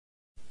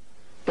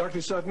Dr.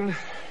 Sutton,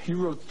 you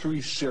wrote 3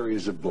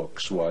 series of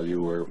books while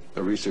you were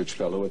a research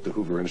fellow at the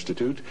Hoover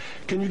Institute.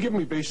 Can you give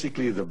me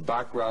basically the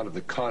background of the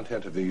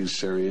content of these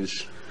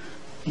series?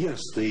 Yes,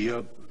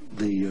 the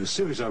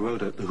series I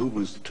wrote at the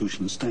Hoover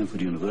Institution at Stanford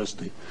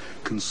University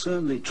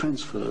concerned the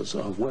transfers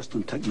of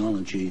Western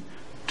technology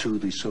to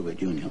the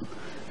Soviet Union.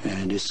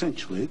 And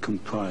essentially it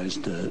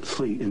comprised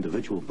 3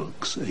 individual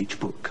books. Each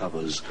book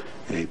covers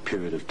a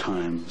period of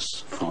time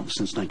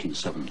since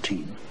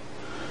 1917.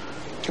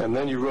 And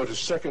then you wrote a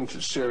second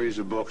series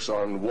of books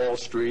on Wall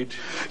Street.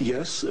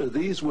 Yes,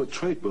 these were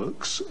trade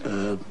books.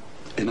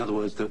 In other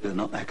words, they're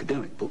not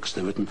academic books.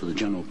 They're written for the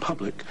general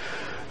public.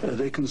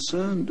 They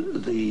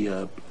concerned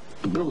the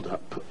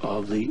build-up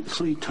of the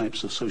 3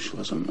 types of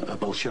socialism: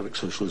 Bolshevik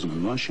socialism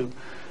in Russia,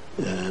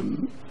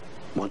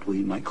 what we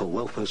might call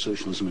welfare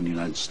socialism in the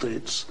United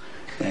States,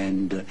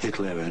 and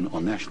Hitlerian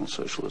or National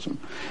Socialism.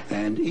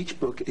 And each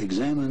book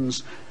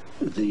examines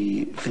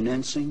the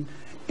financing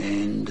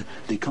and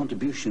the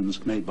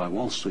contributions made by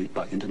Wall Street,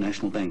 by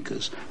international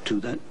bankers, to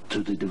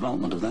the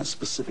development of that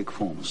specific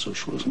form of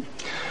socialism.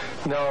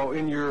 Now,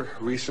 in your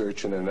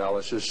research and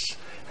analysis,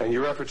 and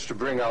your efforts to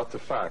bring out the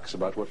facts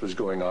about what was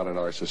going on in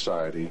our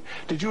society,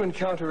 did you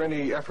encounter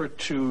any effort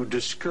to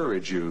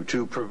discourage you,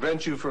 to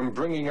prevent you from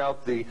bringing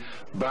out the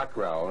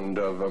background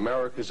of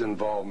America's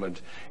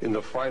involvement in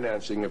the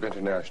financing of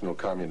international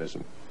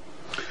communism?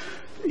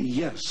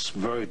 Yes,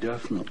 very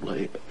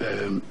definitely.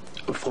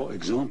 For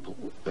example,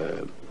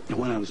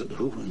 when I was at the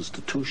Hoover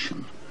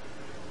Institution,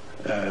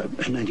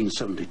 in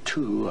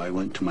 1972, I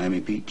went to Miami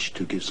Beach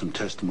to give some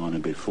testimony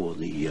before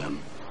the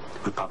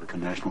Republican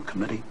National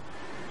Committee.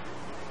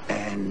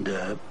 And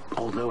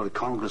although a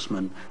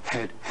congressman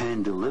had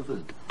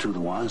hand-delivered to the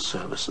wire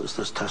services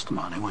this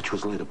testimony, which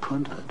was later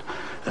printed,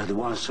 the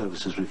wire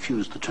services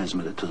refused to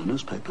transmit it to the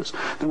newspapers.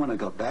 Then when I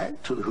got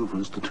back to the Hoover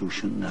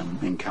Institution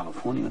in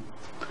California,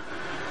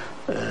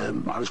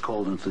 I was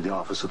called into the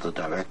office of the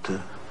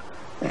director,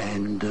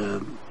 and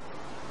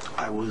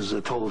I was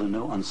told in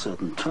no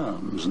uncertain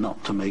terms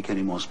not to make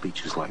any more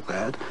speeches like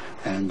that,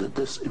 and that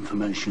this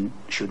information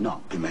should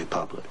not be made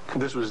public.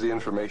 This was the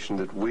information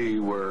that we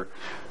were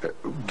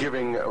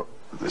giving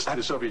the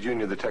Soviet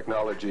Union the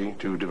technology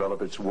to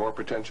develop its war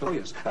potential? Oh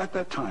yes, at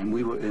that time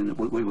we were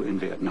in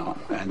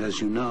Vietnam, and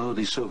as you know,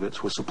 the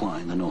Soviets were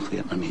supplying the North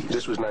Vietnamese.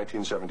 This was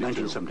 1972?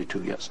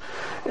 1972, yes.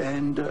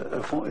 And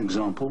for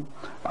example,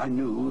 I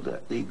knew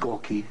that the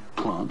Gorky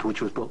plant, which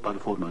was built by the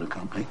Ford Motor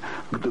Company,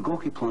 the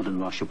Gorky plant in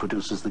Russia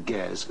produces the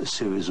Gaz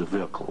series of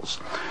vehicles.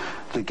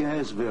 The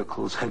Gaz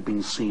vehicles had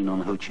been seen on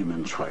the Ho Chi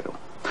Minh Trail.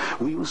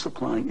 We were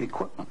supplying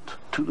equipment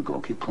to the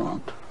Gorky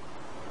plant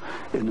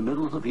in the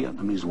middle of the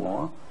Vietnamese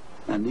War,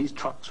 and these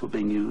trucks were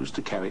being used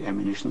to carry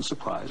ammunition and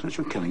supplies, which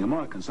were killing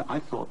Americans. I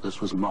thought this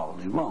was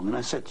morally wrong, and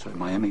I said so at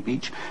Miami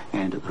Beach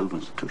and at the Hoover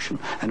Institution.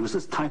 And it was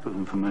this type of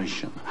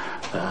information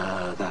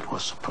that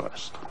was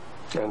suppressed.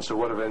 And so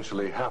what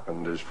eventually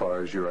happened as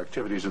far as your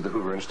activities at the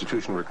Hoover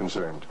Institution were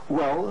concerned?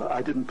 Well,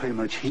 I didn't pay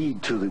much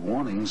heed to the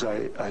warnings.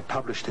 I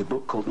published a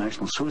book called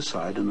National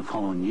Suicide in the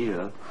following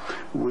year,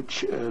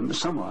 which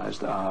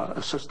summarized our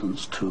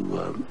assistance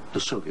to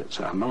the Soviets,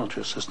 our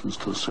military assistance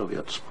to the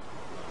Soviets.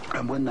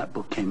 And when that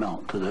book came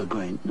out,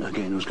 again,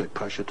 there was great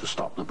pressure to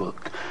stop the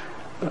book.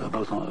 There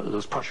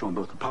was pressure on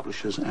both the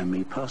publishers and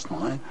me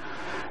personally.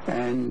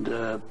 And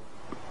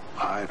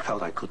I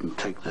felt I couldn't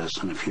take this,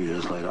 and a few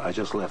years later, I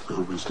just left the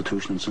Hoover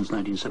Institution, and since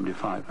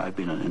 1975, I've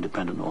been an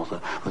independent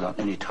author without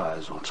any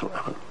ties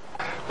whatsoever.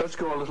 Let's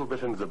go a little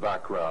bit into the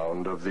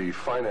background of the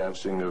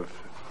financing of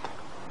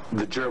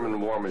the German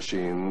war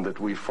machine that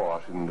we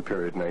fought in the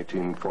period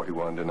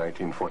 1941 to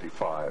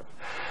 1945.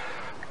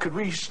 Could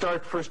we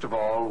start, first of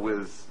all,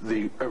 with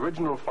the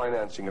original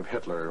financing of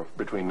Hitler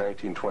between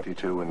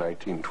 1922 and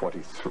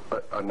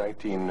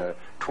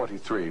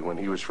 1923, when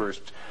he was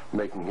first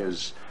making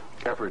his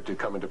effort to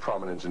come into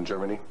prominence in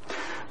Germany?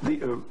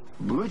 The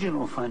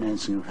original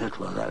financing of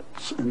Hitler,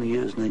 that's in the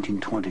years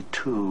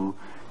 1922,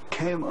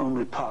 came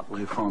only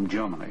partly from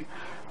Germany.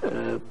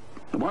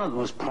 One of the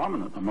most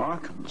prominent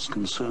Americans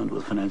concerned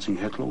with financing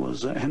Hitler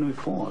was Henry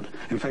Ford.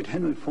 In fact,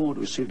 Henry Ford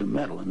received a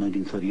medal in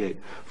 1938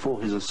 for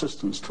his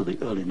assistance to the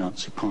early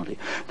Nazi Party.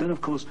 Then,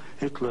 of course,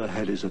 Hitler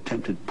had his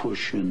attempted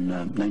push in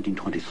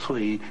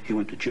 1923. He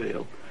went to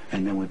jail,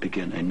 and then we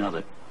begin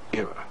another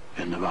era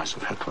in the rise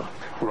of Hitler.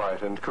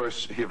 Right, and of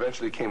course, he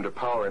eventually came to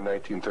power in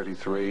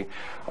 1933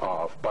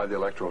 by the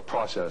electoral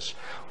process.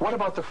 What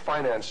about the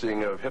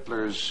financing of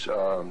Hitler's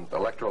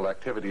electoral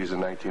activities in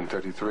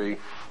 1933?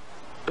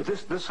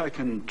 This I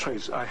can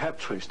trace. I have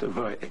traced it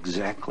very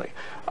exactly.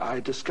 I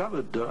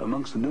discovered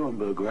amongst the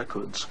Nuremberg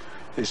records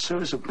a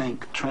series of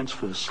bank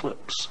transfer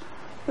slips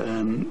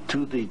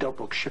to the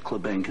Delbrück-Schickler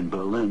Bank in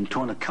Berlin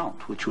to an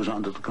account which was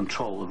under the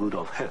control of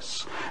Rudolf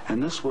Hess.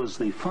 And this was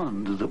the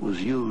fund that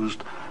was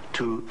used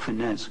to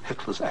finance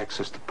Hitler's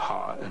access to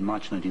power in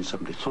March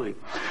 1973.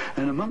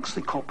 And amongst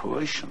the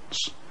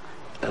corporations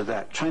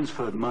that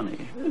transferred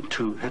money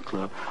to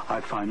Hitler,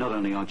 I find not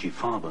only R.G.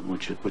 Farben,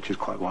 which is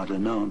quite widely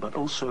known, but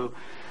also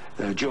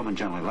German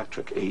General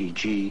Electric,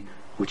 AEG,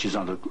 which is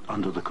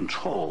under the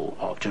control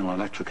of General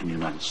Electric in the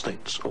United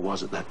States, or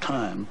was at that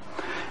time,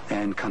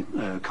 and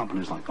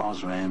companies like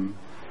Osram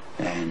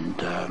and...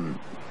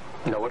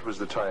 Now, what was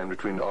the tie-in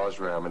between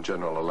Osram and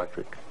General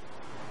Electric?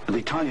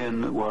 The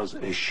tie-in was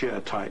a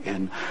share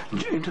tie-in.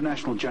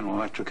 International General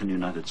Electric in the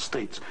United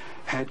States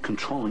had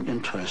controlling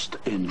interest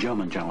in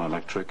German General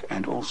Electric,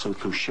 and also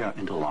through share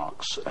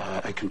interlocks,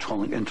 a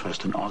controlling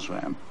interest in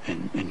Osram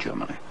in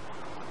Germany.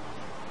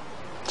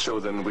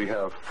 So then we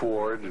have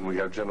Ford and we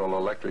have General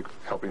Electric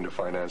helping to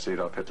finance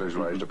Adolf Hitler's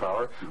rise to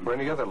power. Were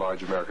any other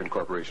large American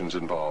corporations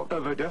involved?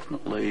 Very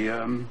definitely.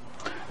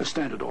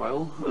 Standard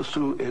Oil,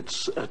 through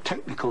its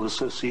technical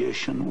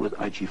association with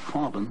IG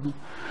Farben,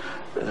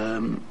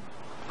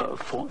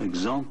 for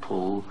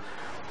example,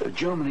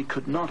 Germany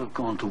could not have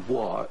gone to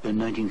war in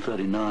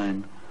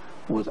 1939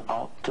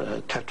 without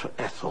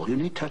tetraethyl. You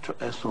need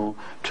tetraethyl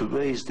to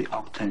raise the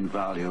octane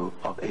value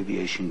of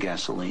aviation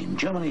gasoline.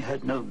 Germany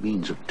had no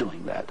means of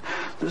doing that.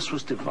 This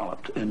was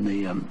developed in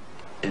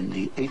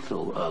the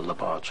ethyl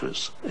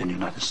laboratories in the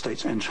United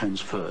States and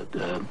transferred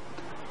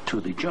to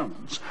the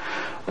Germans.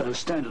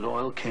 Standard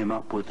Oil came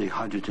up with the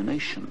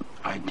hydrogenation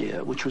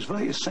idea, which was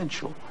very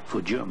essential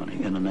for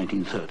Germany in the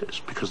 1930s,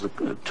 because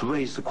to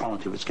raise the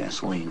quality of its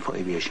gasoline for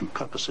aviation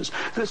purposes.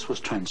 This was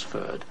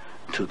transferred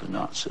to the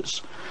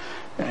Nazis.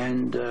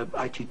 And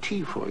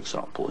ITT, for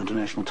example,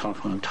 International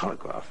Telephone and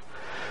Telegraph,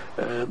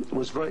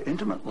 was very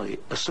intimately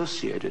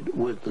associated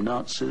with the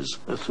Nazis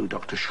through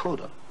Dr.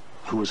 Schroeder,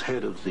 who was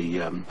head of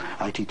the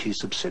ITT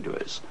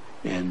subsidiaries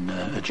in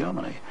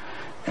Germany.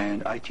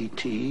 And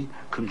ITT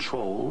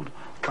controlled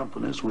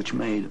companies which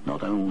made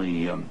not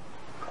only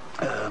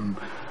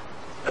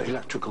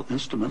electrical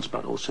instruments,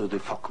 but also the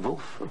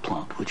Focke-Wulf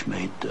plant, which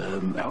made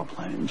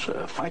airplanes,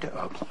 fighter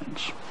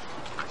airplanes.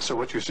 So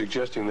what you're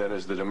suggesting then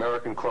is that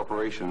American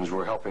corporations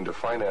were helping to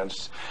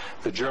finance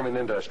the German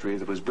industry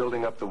that was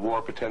building up the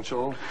war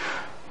potential?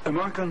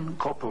 American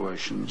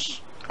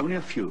corporations, only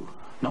a few,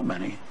 not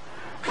many,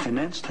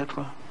 financed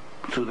Hitler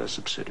through their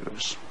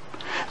subsidiaries.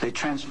 They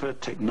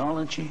transferred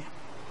technology.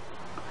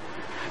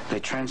 They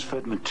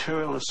transferred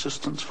material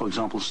assistance, for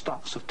example,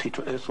 stocks of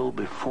tetraethyl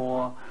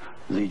before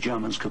the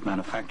Germans could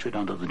manufacture it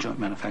under the joint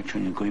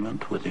manufacturing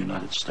agreement with the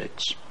United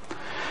States.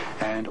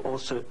 And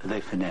also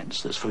they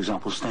financed this. For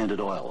example, Standard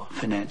Oil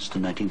financed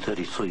in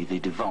 1933 the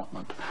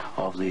development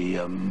of the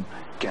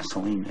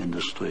gasoline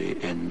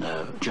industry in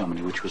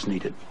Germany, which was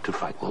needed to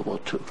fight World War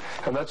II.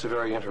 And that's a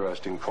very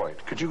interesting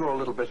point. Could you go a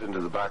little bit into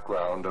the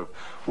background of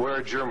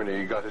where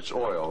Germany got its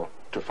oil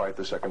to fight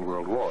the Second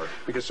World War?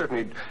 Because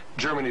certainly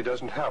Germany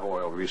doesn't have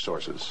oil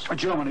resources.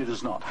 Germany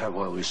does not have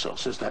oil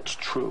resources, that's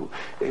true.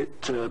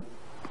 It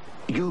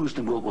used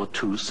in World War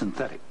II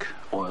synthetic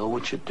oil,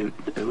 which it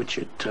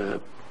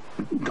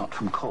got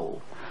from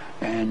coal.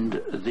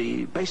 And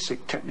the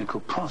basic technical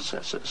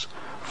processes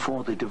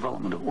for the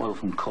development of oil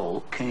from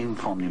coal came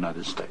from the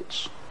United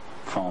States,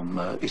 from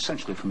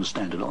essentially from the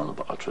Standard Oil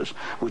laboratories,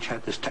 which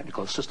had this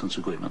technical assistance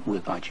agreement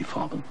with IG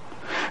Farben.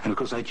 And of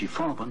course IG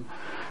Farben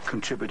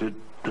contributed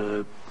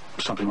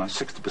something like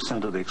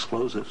 60% of the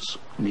explosives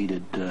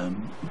needed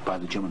by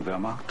the German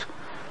Wehrmacht,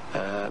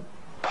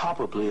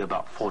 probably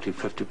about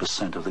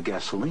 40–50% of the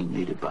gasoline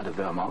needed by the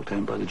Wehrmacht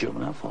and by the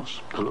German Air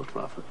Force, the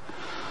Luftwaffe.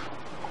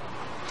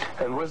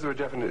 And was there a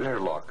definite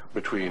interlock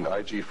between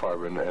IG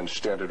Farben and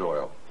Standard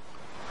Oil?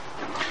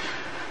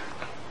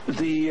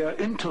 The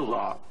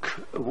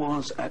interlock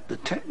was at the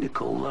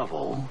technical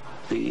level,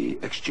 the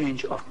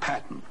exchange of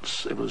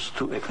patents. It was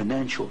through a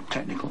financial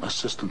technical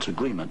assistance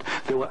agreement.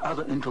 There were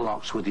other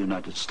interlocks with the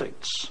United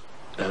States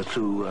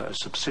through a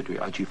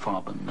subsidiary, IG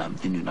Farben,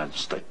 in the United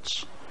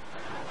States.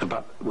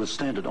 But with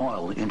Standard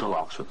Oil, the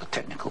interlocks were at the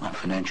technical and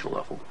financial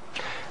level.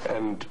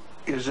 And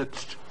is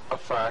it a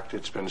fact,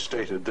 it's been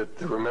stated, that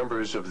there were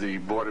members of the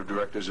board of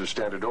directors of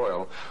Standard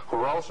Oil who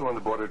were also on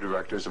the board of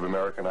directors of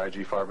American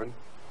IG Farben?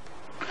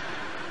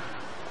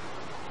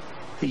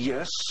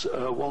 Yes,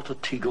 Walter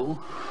Teagle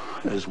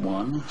is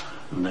one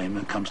name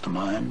that comes to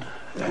mind.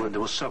 And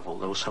there were several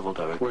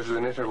directors. Was there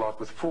an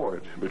interlock with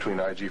Ford between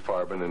IG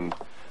Farben and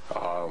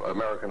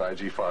American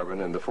IG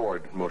Farben and the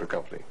Ford Motor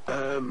Company?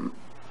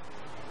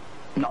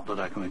 Not that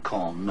I can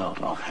recall,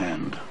 not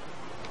offhand.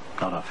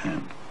 Not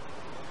offhand.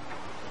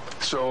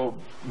 So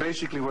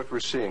basically what we're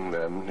seeing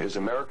then is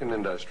American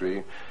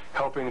industry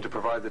helping to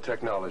provide the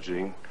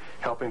technology,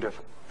 helping to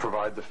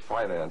provide the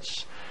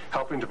finance,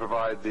 helping to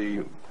provide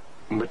the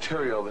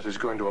material that is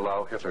going to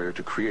allow Hitler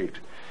to create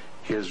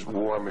his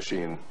war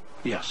machine.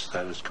 Yes,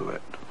 that is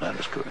correct. That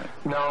is correct.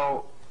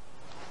 Now,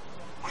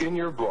 in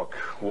your book,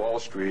 Wall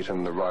Street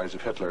and the Rise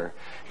of Hitler,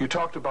 you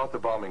talked about the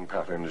bombing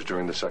patterns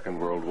during the Second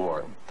World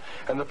War,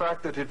 and the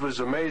fact that it was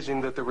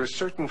amazing that there were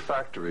certain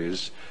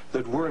factories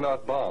that were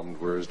not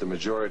bombed, whereas the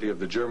majority of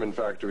the German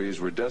factories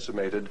were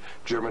decimated,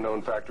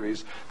 German-owned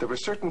factories. There were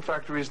certain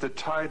factories that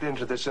tied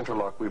into this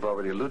interlock we've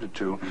already alluded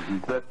to,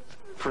 that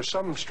for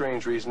some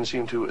strange reason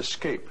seemed to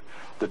escape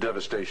the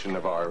devastation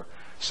of our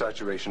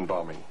saturation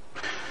bombing.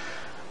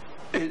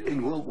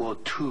 In World War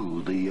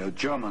II, the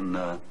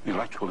German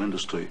electrical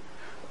industry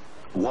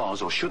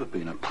was or should have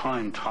been a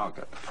prime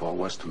target for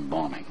Western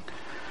bombing.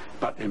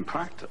 But in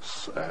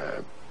practice,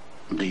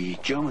 the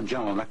German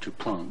General Electric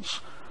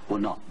plants were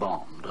not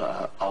bombed.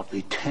 Of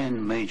the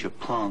 10 major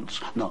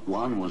plants, not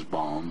one was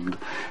bombed,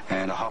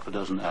 and a half a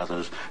dozen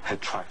others had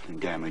trifling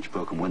damage,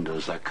 broken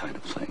windows, that kind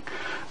of thing.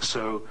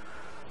 So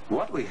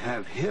what we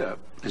have here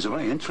is a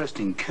very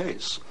interesting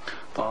case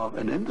of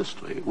an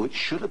industry which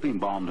should have been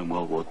bombed in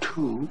World War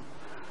II,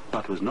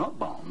 but was not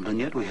bombed, and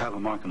yet we have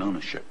American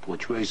ownership,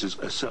 which raises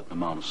a certain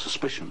amount of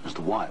suspicion as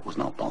to why it was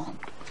not bombed.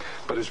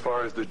 But as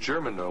far as the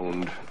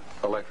German-owned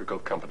electrical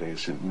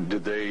companies,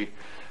 did they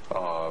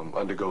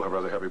undergo a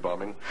rather heavy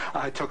bombing?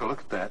 I took a look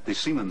at that. The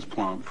Siemens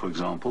plant, for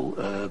example,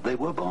 they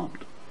were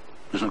bombed.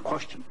 There's no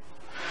question.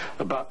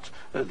 But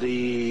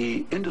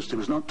the industry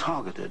was not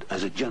targeted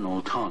as a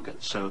general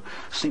target. So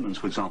Siemens,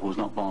 for example, was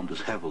not bombed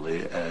as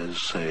heavily as,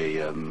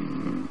 say,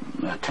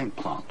 tank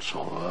plants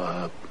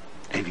or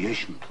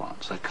aviation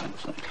plants, that kind of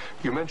thing.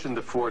 You mentioned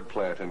the Ford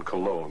plant in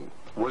Cologne.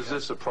 Was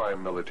this a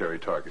prime military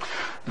target?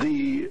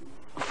 The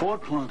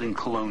Ford plant in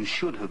Cologne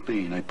should have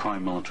been a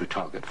prime military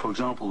target. For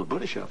example, the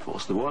British Air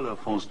Force, the Royal Air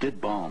Force, did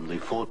bomb the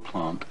Ford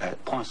plant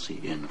at Poissy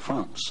in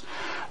France.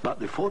 But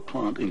the Ford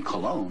plant in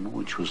Cologne,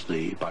 which was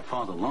by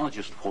far the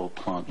largest Ford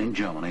plant in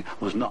Germany,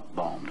 was not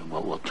bombed in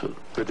World War II.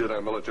 But did our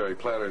military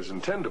planners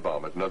intend to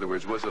bomb it? In other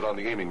words, was it on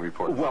the aiming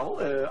report?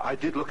 Well, I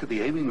did look at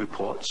the aiming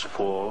reports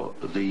for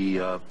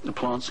the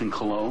plants in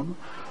Cologne.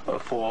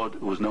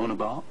 Ford was known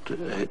about.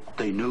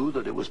 They knew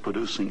that it was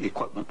producing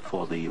equipment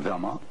for the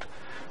Wehrmacht.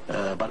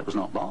 But it was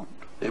not bombed.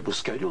 It was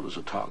scheduled as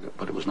a target,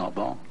 but it was not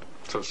bombed.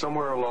 So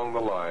somewhere along the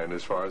line,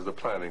 as far as the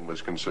planning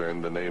was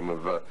concerned, the name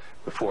of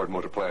the Ford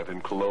motor plant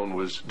in Cologne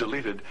was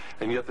deleted,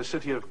 and yet the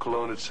city of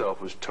Cologne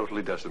itself was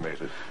totally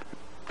decimated.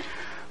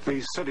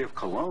 The city of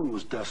Cologne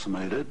was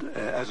decimated,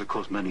 as of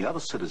course many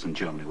other cities in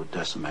Germany were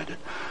decimated.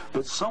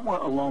 But somewhere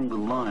along the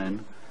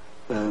line,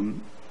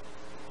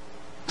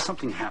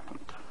 something happened.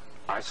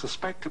 I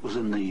suspect it was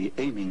in the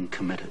aiming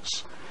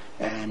committees,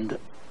 and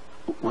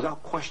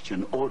without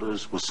question,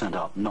 orders were sent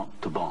out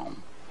not to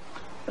bomb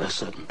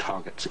certain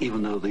targets,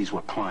 even though these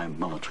were prime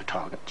military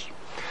targets.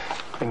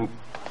 And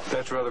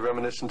that's rather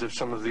reminiscent of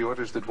some of the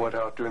orders that went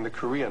out during the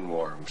Korean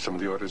War, some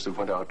of the orders that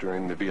went out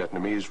during the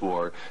Vietnamese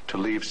War to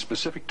leave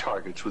specific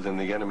targets within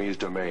the enemy's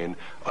domain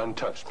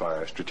untouched by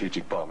our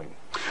strategic bombing.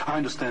 I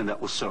understand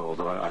that was so,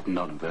 although I've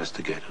not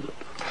investigated it.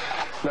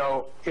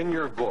 Now, in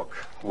your book,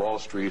 Wall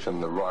Street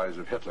and the Rise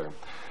of Hitler,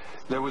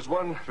 there was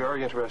one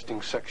very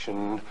interesting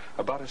section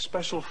about a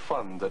special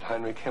fund that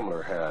Heinrich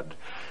Himmler had,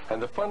 and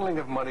the funneling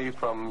of money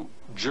from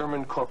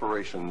German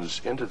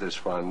corporations into this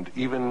fund,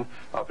 even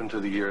up into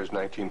the years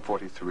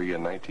 1943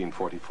 and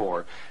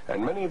 1944.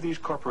 And many of these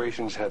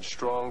corporations had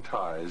strong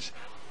ties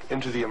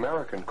into the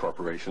American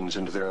corporations,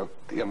 into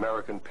the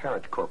American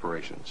parent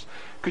corporations.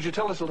 Could you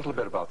tell us a little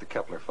bit about the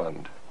Kepler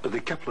Fund? The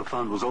Kepler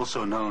Fund was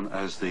also known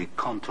as the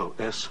Konto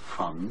S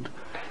Fund.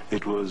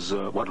 It was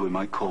what we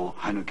might call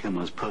Heinrich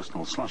Himmler's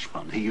personal slush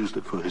fund. He used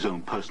it for his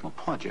own personal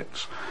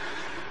projects.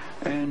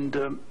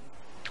 And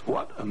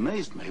what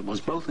amazed me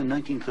was both in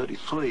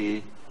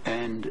 1933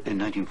 and in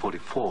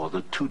 1944,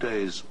 the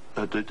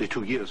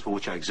 2 years for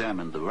which I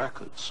examined the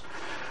records,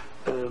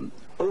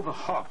 over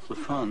half the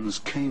funds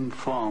came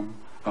from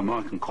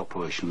American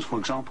corporations. For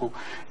example,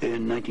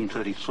 in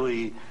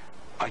 1933,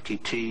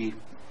 ITT,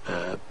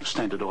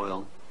 Standard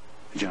Oil,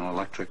 General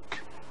Electric,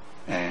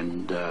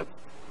 and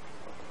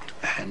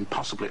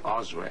possibly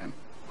Osram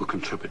were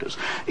contributors.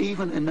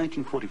 Even in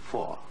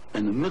 1944,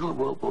 in the middle of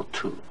World War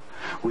II,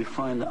 we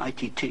find that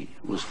ITT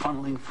was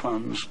funneling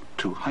funds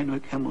to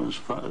Heinrich Himmler's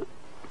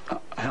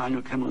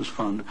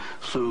fund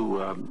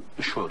through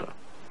Schroeder,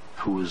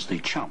 who was the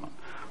chairman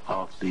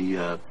of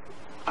the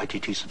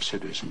ITT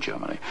subsidiaries in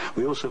Germany.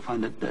 We also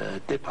find that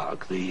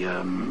Depag,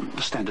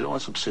 the Standard Oil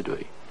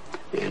subsidiary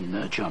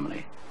in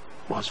Germany,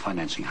 was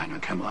financing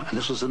Heinrich Himmler, and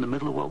this was in the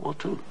middle of World War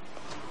II.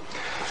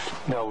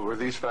 Now, were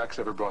these facts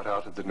ever brought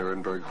out at the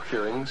Nuremberg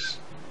hearings?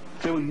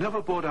 They were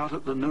never brought out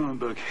at the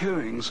Nuremberg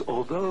hearings,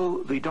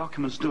 although the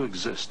documents do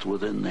exist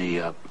within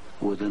the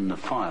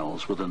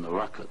files, within the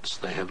records.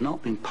 They have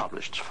not been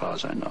published, as far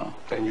as I know.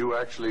 And you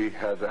actually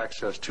had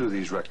access to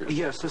these records?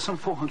 Yes, there's some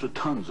 400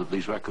 tons of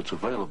these records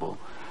available,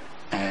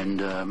 and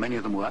many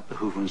of them were at the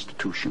Hoover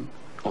Institution,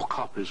 or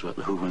copies were at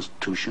the Hoover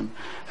Institution,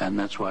 and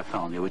that's where I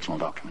found the original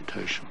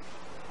documentation.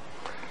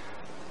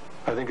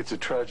 I think it's a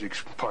tragic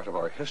part of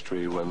our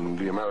history when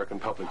the American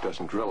public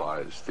doesn't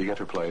realize the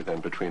interplay then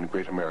between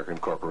great American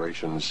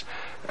corporations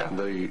and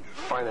the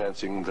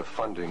financing, the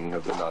funding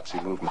of the Nazi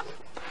movement.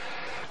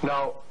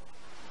 Now,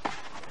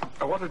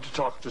 I wanted to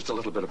talk just a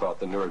little bit about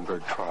the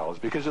Nuremberg trials,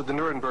 because at the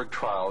Nuremberg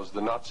trials,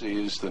 the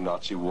Nazis, the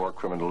Nazi war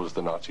criminals,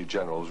 the Nazi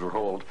generals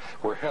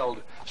were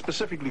held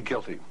specifically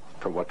guilty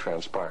for what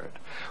transpired.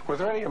 Were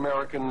there any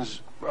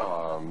Americans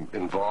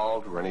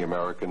involved? Were any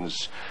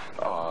Americans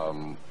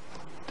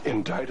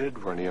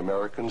indicted? Were any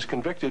Americans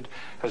convicted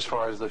as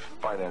far as the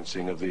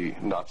financing of the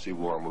Nazi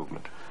war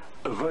movement?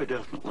 Very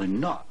definitely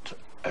not.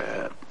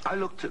 I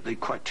looked at the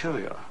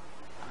criteria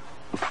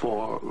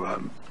for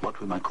what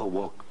we might call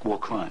war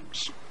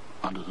crimes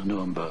under the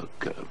Nuremberg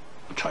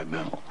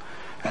Tribunal.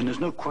 And there's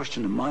no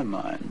question in my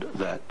mind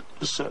that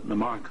certain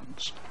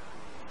Americans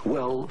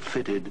well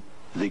fitted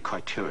the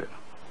criteria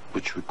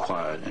which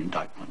required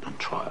indictment and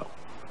trial,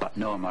 but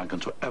no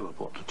Americans were ever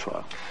brought to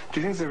trial. Do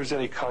you think there was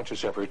any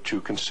conscious effort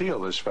to conceal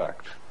this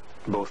fact,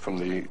 both from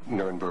the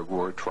Nuremberg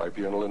War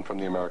Tribunal and from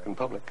the American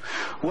public?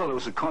 Well, there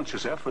was a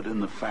conscious effort in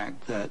the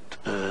fact that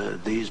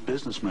these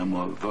businessmen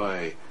were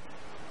very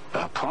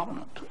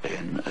prominent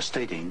in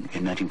stating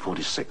in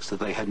 1946 that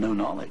they had no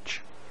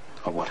knowledge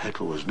of what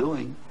Hitler was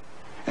doing,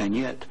 and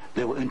yet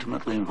they were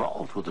intimately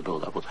involved with the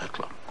build-up with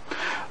Hitler.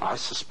 I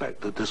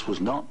suspect that this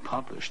was not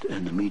published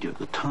in the media at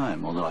the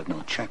time, although I've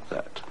not checked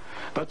that.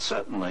 But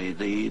certainly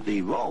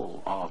the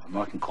role of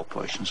American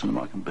corporations and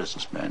American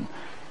businessmen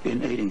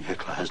in aiding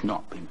Hitler has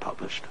not been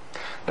published.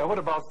 Now, what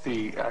about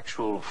the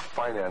actual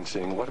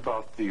financing? What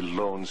about the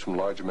loans from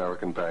large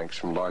American banks,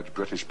 from large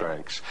British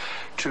banks,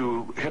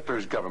 to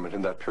Hitler's government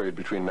in that period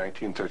between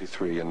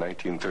 1933 and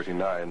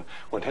 1939,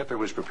 when Hitler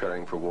was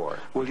preparing for war?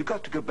 Well, you've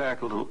got to go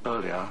back a little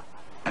earlier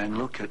and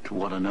look at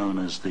what are known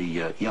as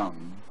the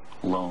Young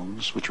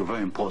loans, which were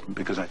very important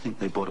because I think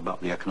they brought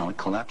about the economic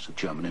collapse of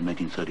Germany in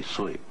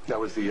 1933. That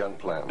was the Young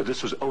plan.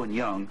 This was Owen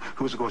Young,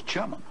 who was, of course,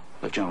 chairman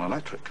of General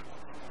Electric.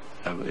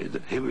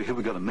 Here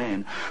we got a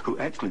man who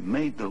actually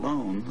made the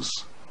loans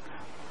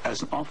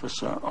as an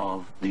officer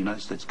of the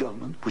United States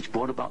government, which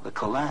brought about the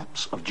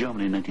collapse of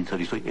Germany in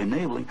 1933,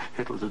 enabling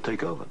Hitler to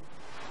take over.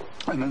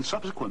 And then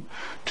subsequent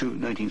to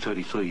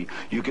 1933,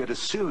 you get a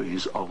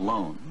series of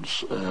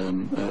loans. A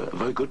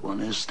very good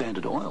one is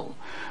Standard Oil,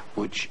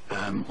 which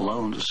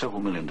loaned several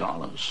 $1 million,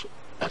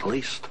 at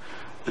least,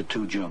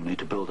 to Germany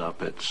to build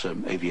up its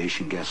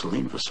aviation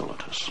gasoline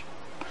facilities.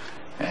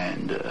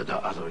 And there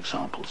are other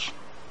examples.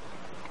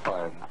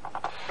 Fine.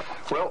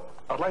 Well,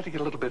 I'd like to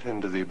get a little bit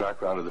into the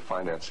background of the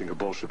financing of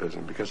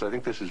Bolshevism, because I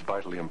think this is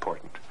vitally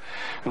important.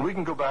 And we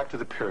can go back to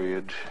the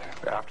period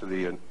after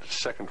the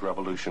Second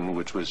Revolution,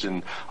 which was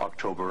in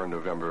October and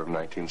November of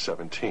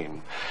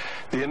 1917.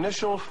 The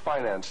initial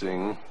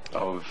financing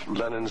of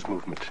Lenin's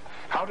movement,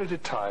 how did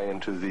it tie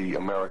into the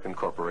American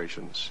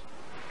corporations?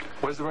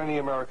 Was there any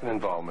American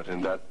involvement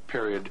in that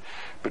period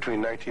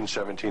between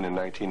 1917 and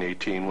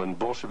 1918, when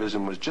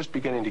Bolshevism was just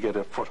beginning to get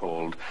a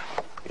foothold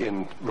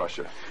in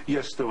Russia?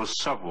 Yes, there were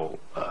several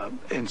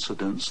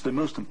incidents. The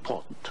most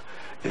important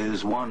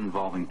is one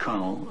involving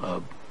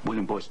Colonel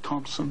William Boyce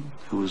Thompson,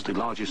 who was the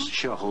largest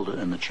shareholder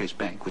in the Chase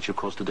Bank, which of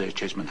course today is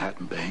Chase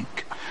Manhattan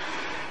Bank.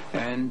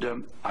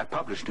 And I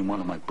published in one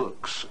of my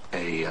books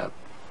a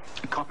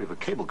copy of a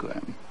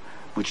cablegram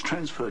which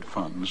transferred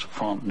funds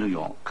from New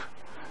York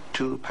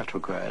to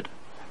Petrograd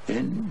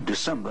in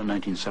December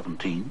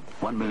 1917,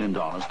 $1 million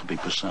to be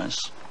precise.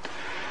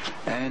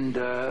 And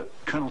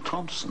Colonel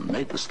Thompson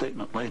made the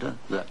statement later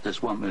that this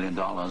 $1 million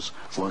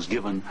was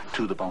given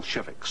to the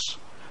Bolsheviks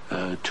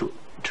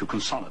to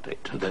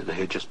consolidate. They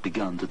had just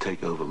begun to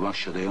take over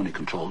Russia. They only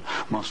controlled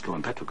Moscow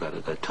and Petrograd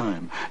at that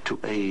time, to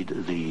aid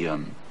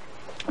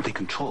the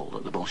control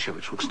that the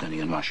Bolsheviks were extending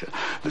in Russia.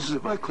 This is a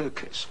very clear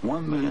case.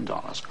 $1 million,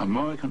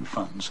 American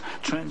funds,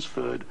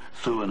 transferred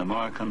through an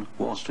American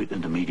Wall Street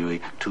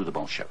intermediary to the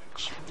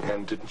Bolsheviks.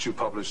 And didn't you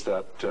publish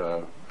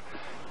that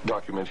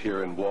document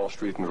here in Wall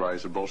Street and the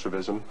Rise of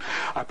Bolshevism?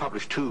 I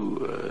published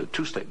two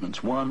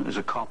statements. One is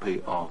a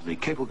copy of the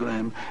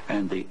cablegram,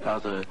 and the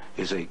other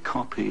is a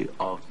copy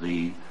of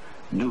the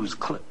news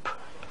clip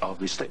of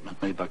the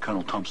statement made by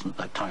Colonel Thompson at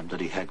that time that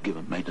he had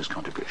made this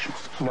contribution.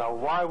 Now,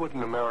 why would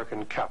an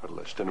American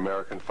capitalist, an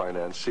American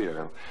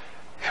financier,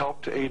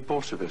 help to aid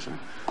Bolshevism?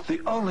 The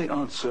only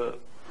answer,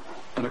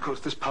 and of course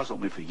this puzzled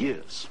me for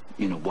years,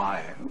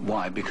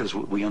 why? Because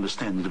we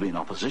understand there to be an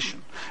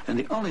opposition. And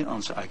the only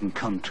answer I can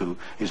come to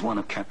is one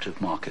of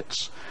captive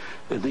markets.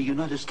 The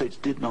United States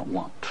did not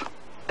want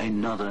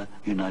another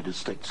United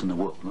States in the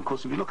world. And of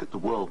course, if you look at the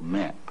world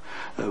map,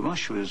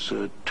 Russia is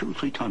 2 or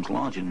 3 times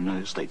larger than the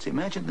United States.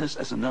 Imagine this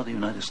as another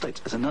United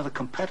States, as another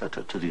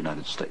competitor to the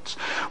United States.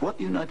 What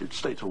the United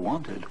States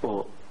wanted,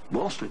 or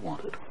Wall Street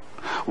wanted,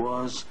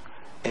 was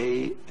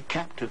a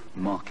captive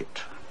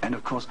market. And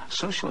of course,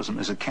 socialism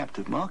is a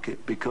captive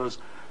market because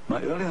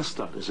my earlier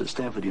studies at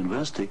Stanford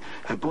University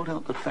have brought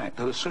out the fact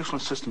that a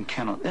socialist system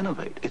cannot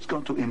innovate. It's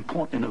got to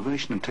import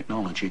innovation and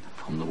technology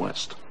from the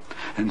West.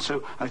 And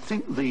so I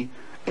think the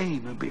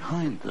aim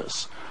behind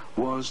this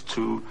was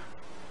to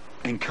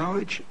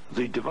encourage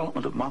the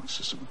development of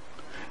Marxism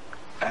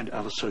and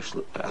other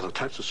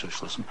types of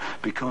socialism,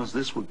 because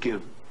this would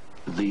give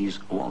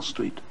these Wall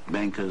Street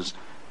bankers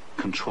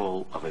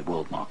control of a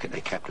world market,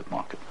 a captive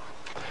market.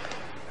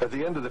 At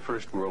the end of the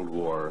First World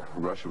War,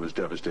 Russia was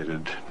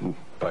devastated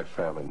by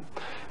famine,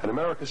 and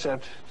America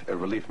sent a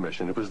relief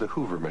mission. It was the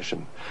Hoover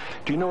mission.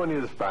 Do you know any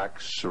of the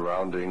facts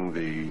surrounding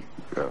the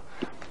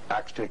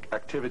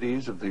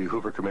activities of the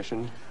Hoover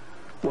Commission?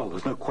 Well,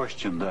 there's no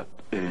question that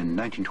in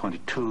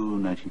 1922,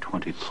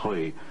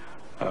 1923,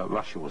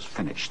 Russia was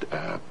finished.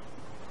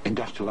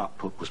 Industrial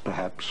output was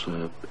perhaps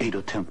 8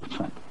 or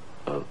 10%.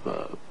 of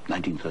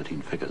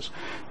 1913 figures,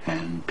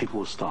 and people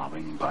were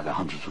starving by the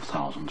hundreds of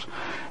thousands.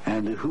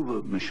 And the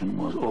Hoover mission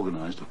was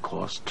organized, of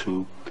course,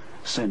 to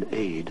send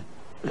aid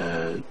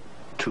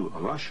to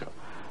Russia.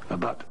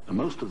 But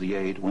most of the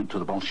aid went to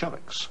the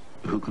Bolsheviks,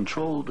 who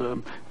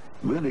controlled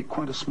really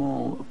quite a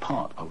small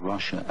part of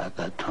Russia at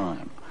that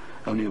time.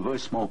 Only a very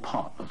small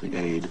part of the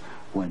aid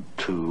went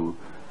to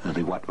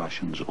the White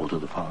Russians or to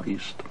the Far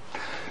East.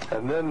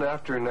 And then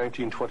after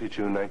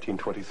 1922,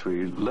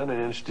 1923,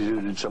 Lenin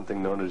instituted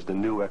something known as the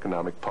New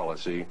Economic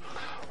Policy,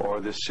 or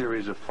this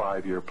series of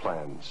 5-year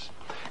plans.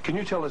 Can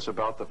you tell us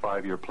about the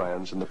 5-year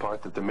plans and the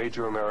part that the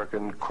major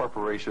American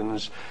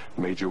corporations,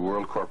 major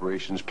world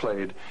corporations,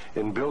 played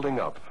in building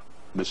up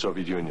the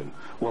Soviet Union?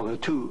 Well, there are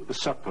two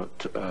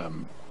separate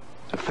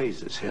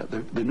phases here.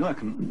 The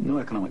new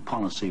economic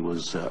policy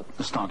was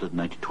started in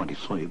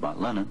 1923 by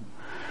Lenin,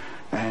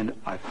 and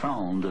I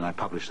found, and I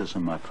published this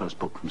in my first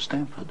book from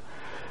Stanford,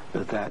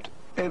 that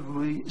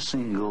every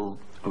single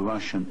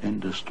Russian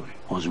industry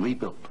was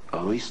rebuilt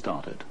or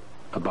restarted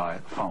by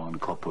foreign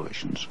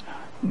corporations,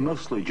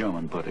 mostly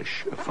German,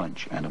 British,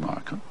 French, and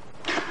American.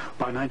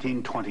 By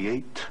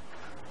 1928,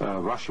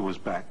 Russia was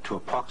back to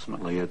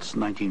approximately its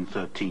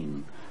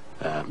 1913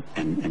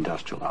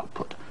 industrial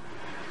output.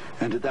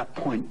 And at that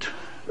point,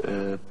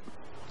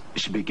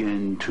 she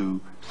began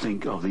to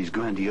think of these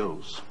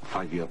grandiose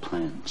 5-year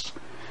plans.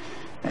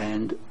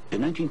 And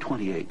in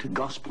 1928,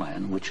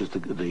 Gosplan, which is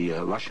the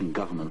Russian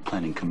government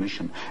planning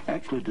commission,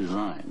 actually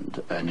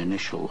designed an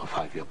initial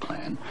 5-year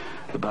plan,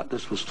 but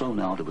this was thrown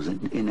out, it was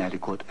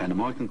inadequate, and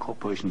American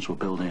corporations were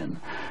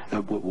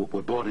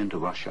brought into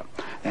Russia.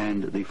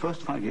 And the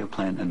first 5-year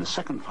plan and the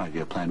second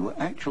 5-year plan were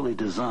actually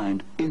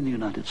designed in the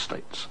United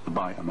States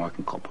by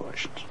American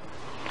corporations.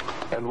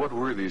 And what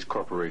were these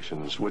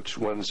corporations? Which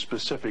ones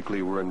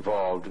specifically were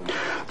involved in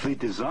the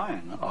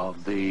design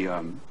of the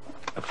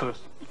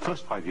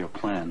first 5-year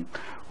plan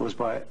was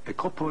by a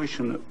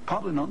corporation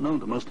probably not known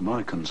to most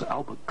Americans,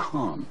 Albert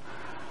Kahn.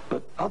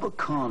 But Albert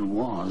Kahn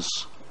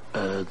was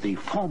the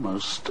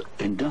foremost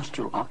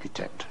industrial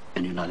architect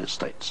in the United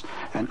States.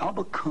 And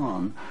Albert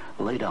Kahn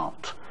laid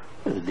out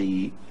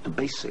the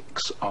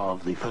basics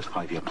of the first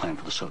 5-year plan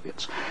for the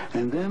Soviets.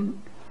 And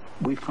then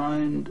we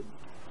find,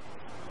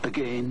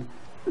 again,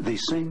 the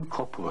same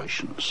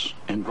corporations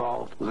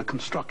involved with the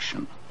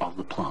construction of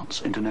the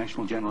plants.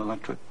 International General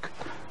Electric,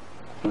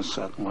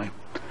 certainly,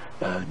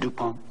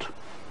 DuPont,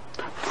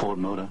 Ford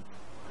Motor,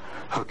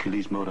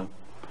 Hercules Motor,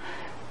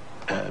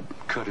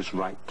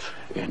 Curtiss-Wright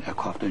in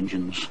aircraft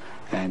engines,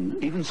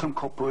 and even some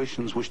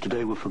corporations which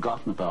today we've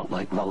forgotten about,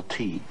 like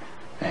Vultee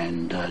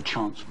and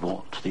Chance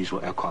Vought. These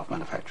were aircraft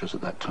manufacturers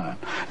at that time.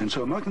 And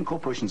so American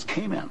corporations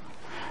came in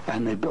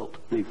and they built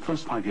the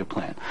first 5-year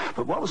plan.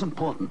 But what was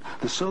important,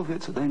 the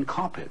Soviets then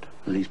copied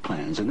these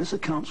plans, and this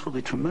accounts for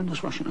the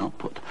tremendous Russian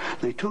output.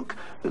 They took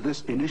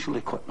this initial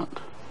equipment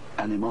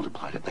and they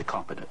multiplied it, they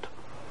copied it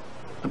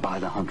by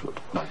the 100.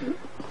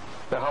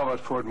 Now, how about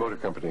Ford Motor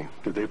Company?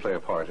 Did they play a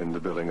part in the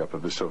building up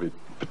of the Soviet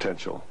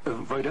potential?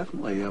 Very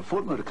definitely.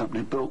 Ford Motor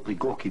Company built the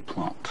Gorky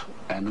plant,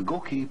 and the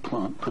Gorky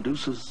plant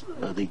produces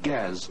the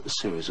GAZ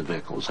series of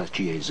vehicles, that's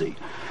GAZ,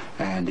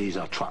 and these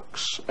are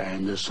trucks,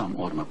 and there's some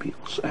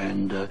automobiles.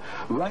 And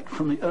right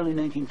from the early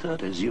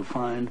 1930s, you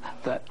find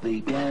that the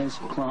GAZ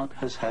plant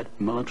has had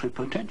military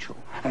potential,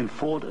 and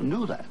Ford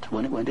knew that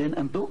when it went in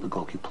and built the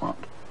Gorky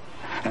plant.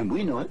 And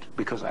we know it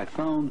because I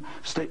found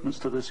statements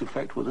to this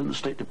effect within the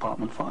State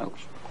Department files.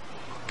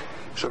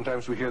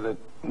 Sometimes we hear the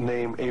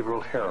name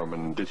Averell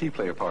Harriman. Did he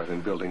play a part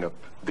in building up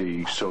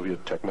the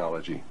Soviet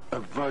technology?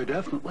 Very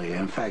definitely.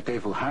 In fact,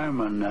 Averell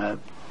Harriman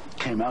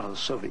came out of the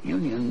Soviet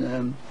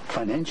Union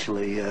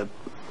financially at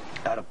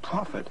a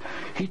profit.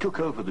 He took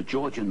over the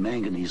Georgian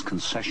manganese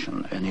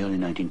concession in the early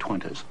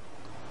 1920s.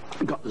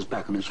 Got this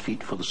back on his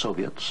feet for the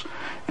Soviets,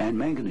 and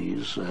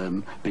manganese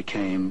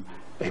became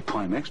a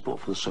prime export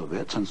for the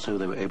Soviets, and so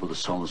they were able to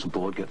sell this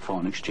abroad, get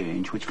foreign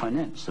exchange, which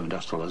financed their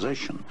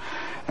industrialization.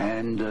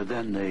 And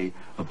then they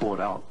bought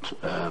out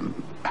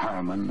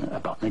Harriman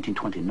about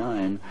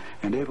 1929,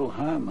 and Averell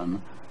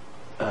Harriman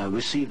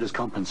received as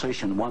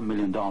compensation $1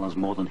 million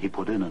more than he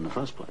put in the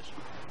first place.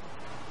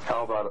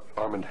 How about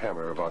Armand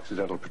Hammer of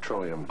Occidental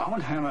Petroleum?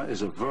 Armand Hammer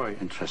is a very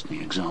interesting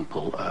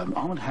example.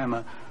 Armand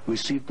Hammer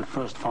received the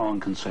first foreign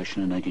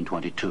concession in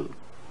 1922.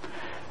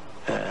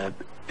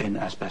 In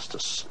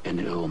asbestos in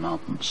the Ural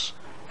Mountains.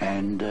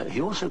 And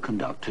he also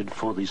conducted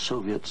for the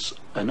Soviets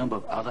a number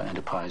of other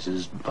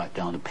enterprises, right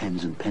down to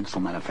pens and pencil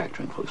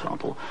manufacturing, for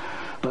example.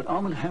 But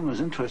Armand Hammer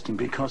is interesting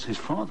because his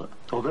father,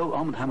 although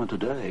Armand Hammer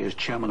today is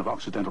chairman of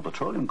Occidental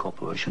Petroleum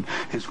Corporation,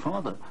 his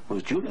father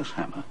was Julius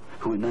Hammer,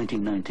 who in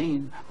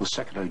 1919 was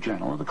Secretary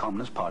General of the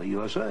Communist Party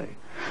USA,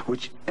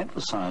 which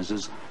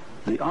emphasizes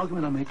the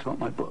argument I make throughout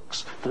my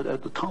books, that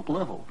at the top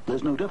level,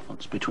 there's no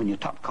difference between your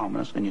top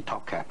communists and your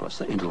top capitalists.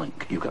 They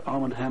interlink. You've got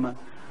Armand Hammer,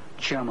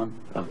 chairman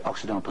of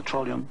Occidental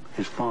Petroleum.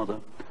 His father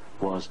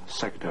was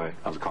Secretary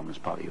of the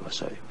Communist Party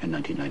USA in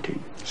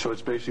 1919. So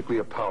it's basically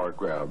a power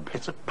grab.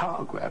 It's a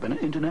power grab, an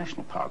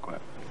international power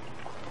grab.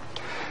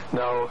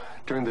 Now,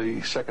 during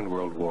the Second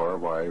World War,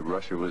 why,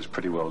 Russia was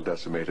pretty well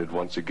decimated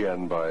once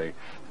again by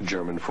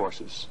German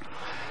forces.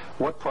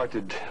 What part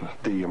did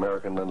the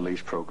American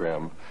Lend-Lease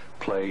program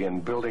play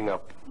in building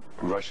up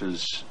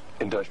Russia's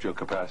industrial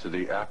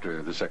capacity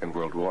after the Second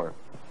World War?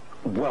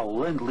 Well,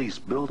 Lend-Lease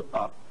built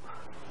up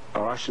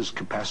Russia's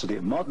capacity,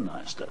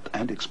 modernized it,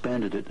 and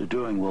expanded it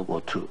during World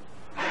War II.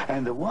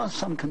 And there was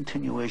some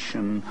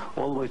continuation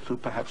all the way through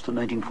perhaps to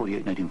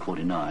 1948,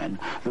 1949.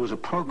 There was a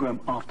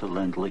program after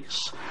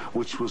Lend-Lease,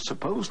 which was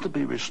supposed to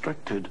be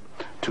restricted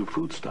to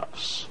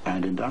foodstuffs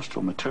and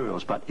industrial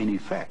materials, but in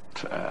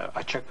effect,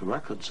 I checked the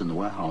records in the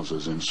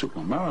warehouses in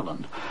Sutton,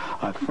 Maryland,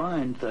 I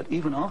find that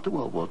even after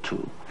World War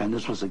II, and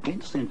this was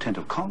against the intent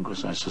of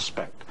Congress, I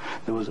suspect,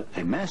 there was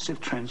a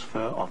massive transfer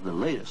of the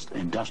latest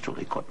industrial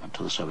equipment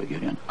to the Soviet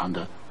Union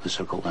under the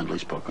so-called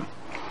Lend-Lease program.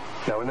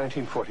 Now, in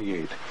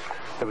 1948,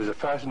 there was a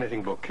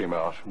fascinating book came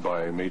out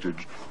by Major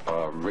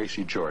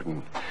Racy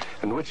Jordan,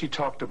 in which he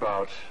talked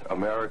about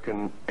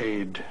American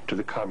aid to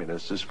the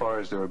communists as far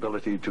as their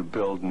ability to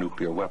build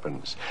nuclear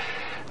weapons.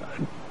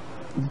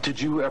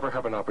 Did you ever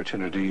have an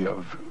opportunity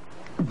of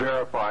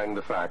verifying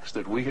the facts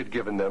that we had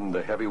given them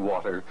the heavy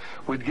water,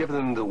 we'd given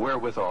them the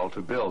wherewithal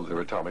to build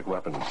their atomic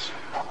weapons?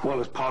 Well,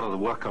 as part of the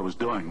work I was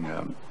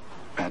doing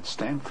at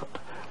Stanford,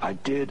 I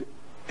did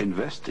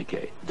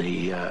investigate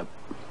the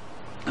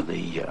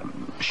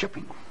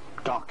shipping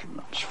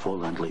documents for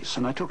Lend-Lease,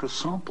 and I took a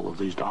sample of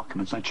these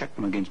documents and I checked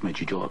them against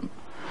Major Jordan,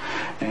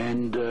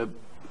 and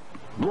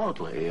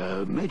broadly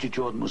Major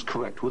Jordan was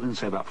correct within,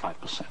 say, about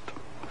 5%.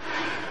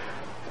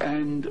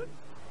 And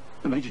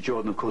Major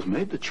Jordan, of course,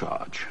 made the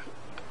charge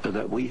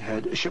that we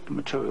had shipped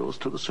materials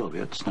to the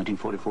Soviets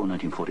 1944 and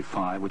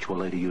 1945 which were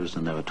later used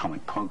in their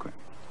atomic program.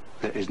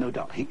 There is no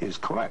doubt he is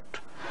correct.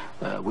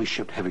 We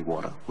shipped heavy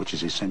water, which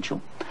is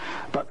essential,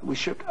 but we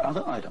shipped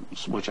other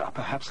items which are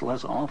perhaps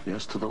less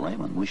obvious to the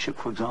layman. We shipped,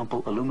 for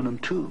example, aluminum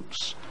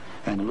tubes,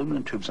 and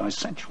aluminum tubes are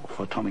essential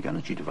for atomic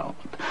energy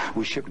development.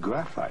 We shipped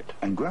graphite,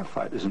 and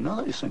graphite is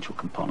another essential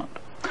component.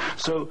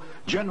 So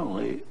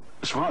generally,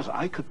 as far as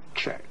I could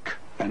check,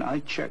 and I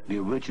checked the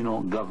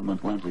original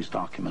government Lend-Lease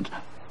document,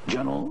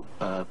 General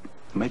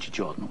Major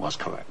Jordan was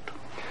correct.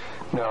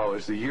 Now,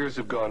 as the years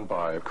have gone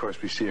by, of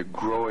course, we see a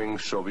growing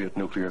Soviet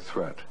nuclear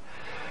threat.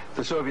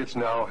 The Soviets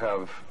now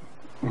have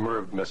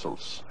MIRV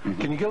missiles.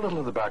 Mm-hmm. Can you give a little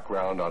of the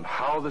background on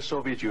how the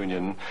Soviet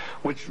Union,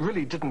 which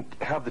really didn't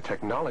have the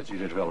technology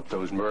to develop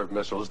those MIRV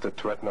missiles that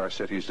threaten our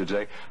cities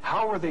today,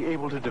 how were they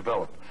able to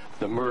develop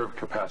the MIRV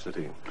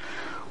capacity?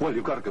 Well,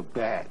 you've got to go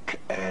back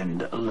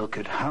and look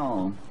at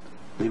how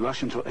the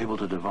Russians were able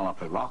to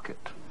develop a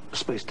rocket,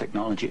 space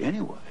technology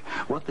anyway.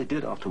 What they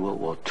did after World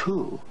War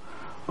II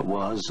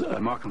was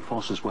American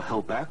forces were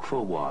held back for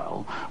a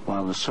while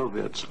the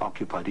Soviets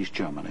occupied East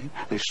Germany.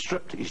 They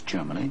stripped East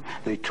Germany.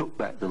 They took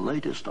back the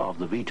latest of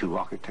the V-2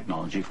 rocket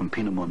technology from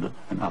Peenemünde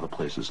and other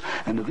places.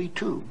 And the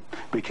V-2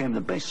 became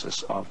the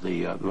basis of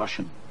the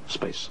Russian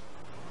space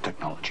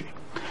technology.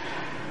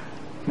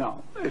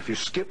 Now, if you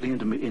skip the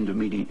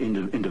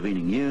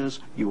intervening years,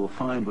 you will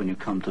find when you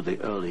come to the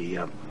early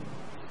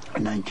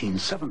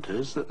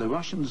 1970s that the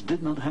Russians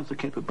did not have the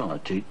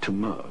capability to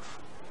MIRV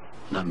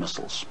their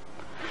missiles.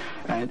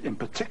 And in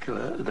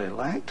particular, they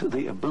lacked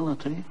the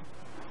ability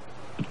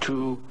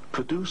to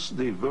produce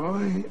the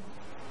very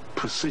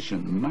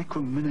precision,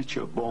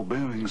 micro-miniature ball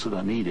bearings that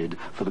are needed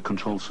for the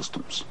control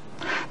systems.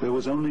 There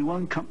was only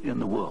one company in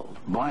the world,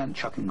 Bryant,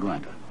 Chuck and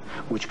Grinder,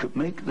 which could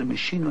make the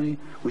machinery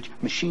which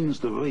machines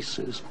the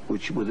races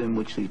within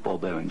which these ball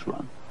bearings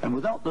run. And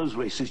without those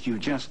races, you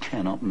just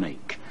cannot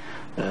make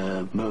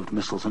MIRV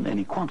missiles in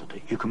any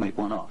quantity. You can make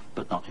one off,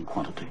 but not in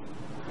quantity.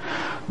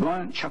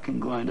 Bryant, Chuck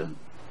and Grinder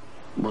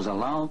was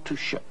allowed to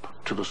ship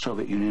to the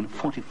Soviet Union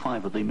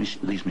 45 of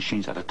these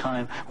machines at a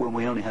time when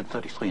we only had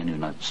 33 in the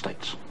United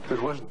States.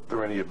 But wasn't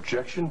there any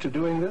objection to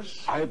doing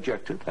this? I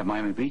objected at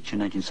Miami Beach in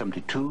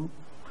 1972.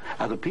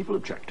 Other people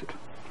objected,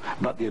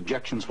 but the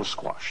objections were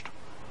squashed.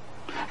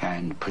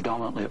 And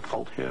predominantly at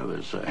fault here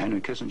is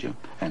Henry Kissinger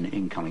and the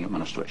incoming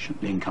administration,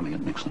 the incoming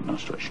Nixon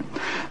administration.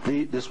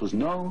 This was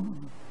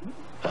known,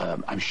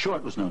 I'm sure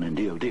it was known in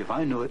DOD. If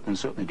I knew it, then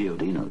certainly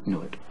DOD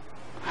knew it.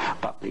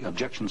 But the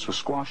objections were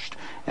squashed,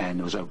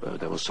 and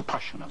there was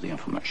suppression of the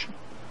information.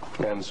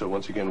 And so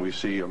once again we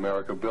see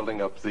America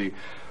building up the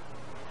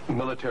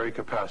military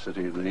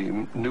capacity,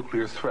 the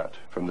nuclear threat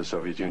from the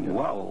Soviet Union.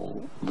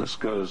 Well, this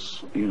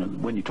goes,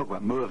 when you talk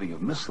about MIRVing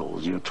of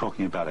missiles, you're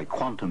talking about a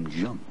quantum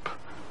jump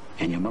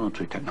in your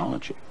military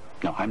technology.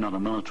 Now, I'm not a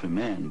military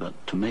man, but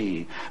to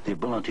me, the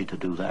ability to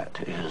do that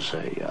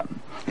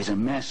is a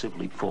massive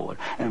leap forward,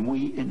 and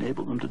we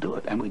enabled them to do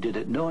it, and we did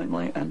it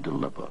knowingly and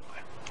deliberately.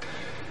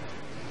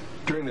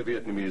 During the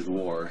Vietnamese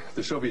War,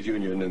 the Soviet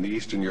Union and the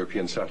Eastern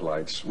European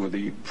satellites were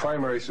the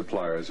primary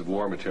suppliers of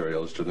war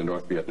materials to the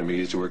North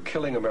Vietnamese who were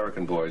killing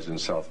American boys in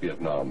South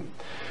Vietnam.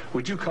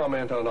 Would you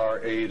comment on our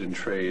aid and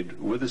trade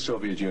with the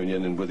Soviet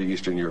Union and with the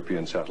Eastern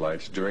European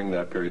satellites during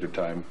that period of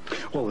time?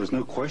 Well, there's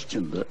no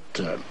question that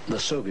the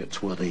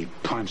Soviets were the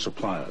prime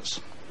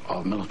suppliers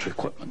of military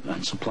equipment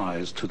and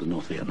suppliers to the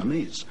North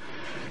Vietnamese.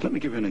 Let me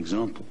give you an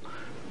example.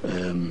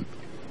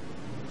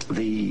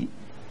 the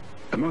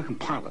American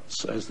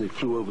pilots, as they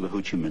flew over the Ho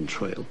Chi Minh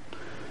Trail,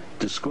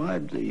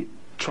 described the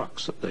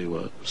trucks that they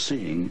were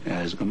seeing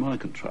as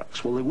American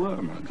trucks. Well, they were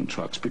American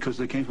trucks because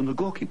they came from the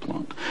Gorky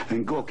plant,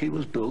 and Gorky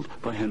was built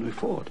by Henry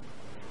Ford.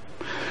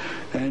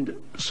 And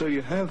so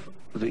you have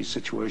the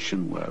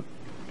situation where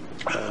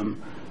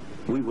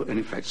we were in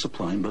effect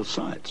supplying both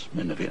sides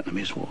in the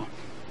Vietnamese War.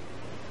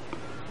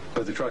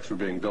 But the trucks were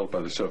being built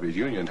by the Soviet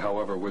Union.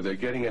 However, were they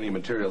getting any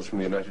materials from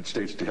the United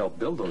States to help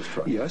build those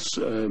trucks? Yes,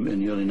 in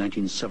the early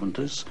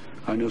 1970s,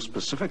 I know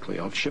specifically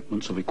of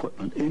shipments of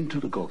equipment into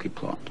the Gorky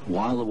plant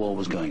while the war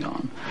was going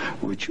on,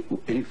 which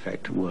in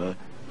effect were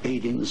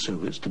aiding the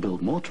Soviets to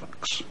build more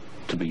trucks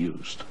to be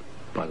used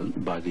by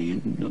the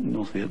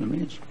North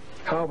Vietnamese.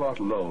 How about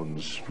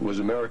loans? Was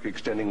America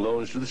extending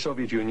loans to the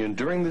Soviet Union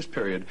during this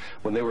period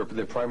when they were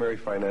the primary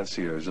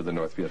financiers of the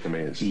North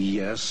Vietnamese?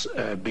 Yes.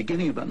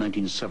 Beginning about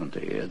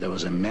 1970, there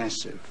was a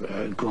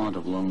massive grant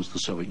of loans to the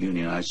Soviet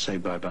Union. I'd say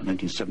by about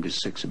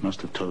 1976, it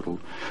must have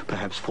totaled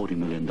perhaps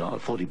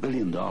 $40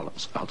 billion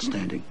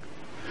outstanding.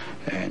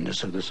 And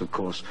so this, of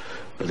course,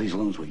 these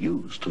loans were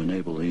used to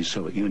enable the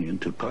Soviet Union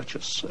to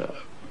purchase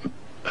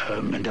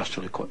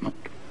industrial equipment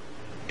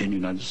in the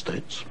United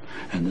States,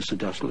 and this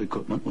industrial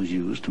equipment was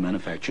used to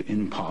manufacture,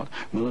 in part,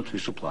 military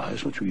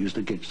supplies which were used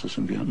against us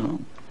in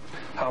Vietnam.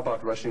 How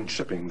about Russian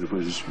shipping that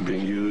was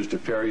being used to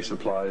ferry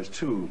supplies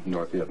to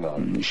North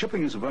Vietnam?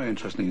 Shipping is a very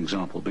interesting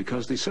example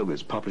because the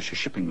Soviets published a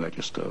shipping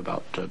register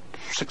about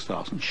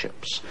 6,000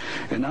 ships,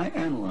 and I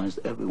analyzed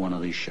every one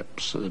of these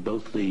ships,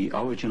 both the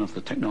origin of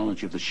the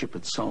technology of the ship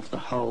itself, the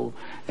hull,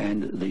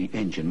 and the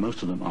engine.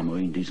 Most of them are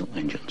marine diesel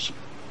engines.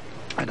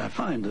 And I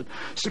find that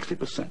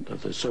 60%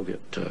 of the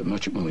Soviet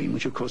merchant marine,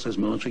 which of course has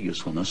military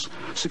usefulness,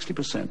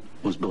 60%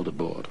 was built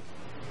aboard.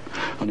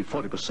 Only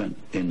 40%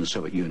 in the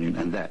Soviet Union,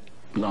 and that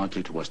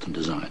largely to Western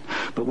design.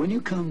 But when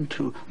you come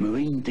to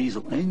marine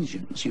diesel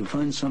engines, you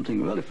find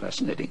something really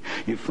fascinating.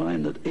 You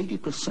find that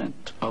 80%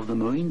 of the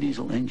marine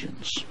diesel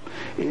engines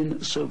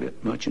in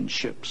Soviet merchant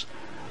ships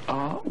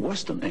are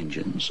Western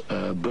engines,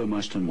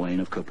 Burmeister and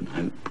Wain of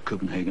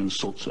Copenhagen,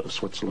 Sulzer of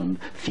Switzerland,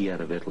 Fiat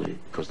of Italy,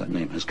 because that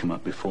name has come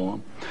up before.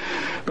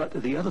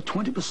 But the other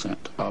 20%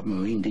 of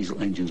marine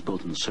diesel engines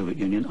built in the Soviet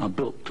Union are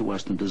built to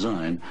Western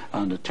design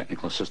under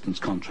technical assistance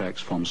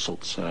contracts from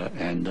Sulzer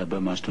and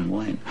Burmeister and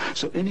Wain.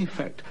 So in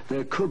effect,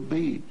 there could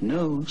be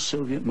no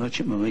Soviet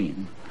merchant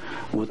marine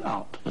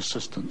without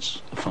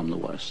assistance from the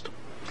West.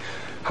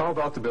 How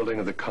about the building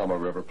of the Kama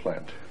River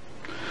plant?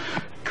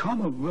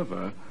 Kama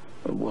River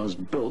was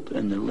built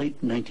in the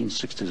late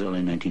 1960s, early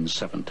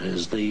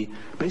 1970s. The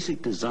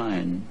basic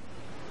design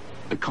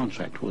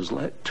contract was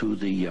let to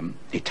the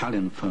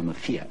Italian firm of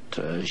Fiat.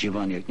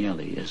 Giovanni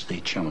Agnelli is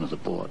the chairman of the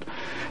board.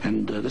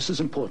 And this is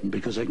important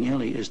because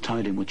Agnelli is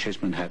tied in with Chase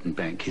Manhattan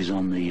Bank. He's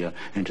on the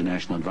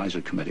International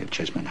Advisory Committee of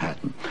Chase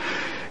Manhattan.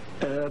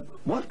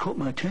 What caught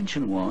my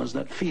attention was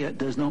that Fiat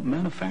does not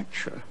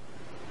manufacture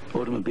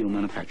automobile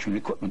manufacturing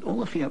equipment.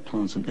 All the Fiat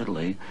plants in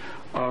Italy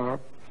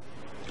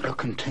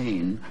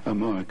contain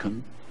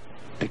American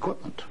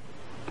equipment.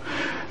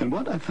 And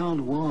what I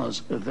found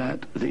was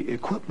that the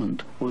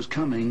equipment was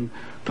coming,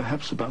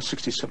 perhaps about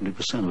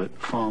 60-70% of it,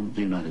 from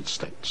the United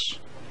States,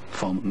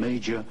 from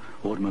major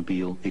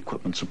automobile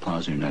equipment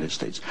suppliers in the United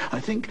States. I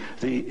think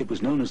it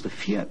was known as the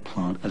Fiat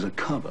plant as a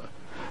cover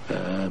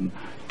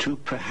to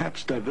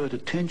perhaps divert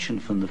attention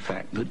from the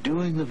fact that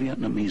during the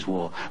Vietnamese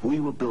War, we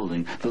were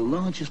building the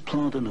largest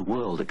plant in the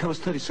world. It covers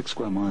 36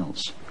 square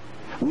miles.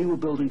 We were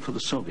building for the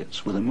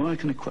Soviets, with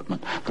American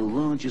equipment, the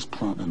largest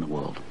plant in the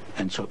world.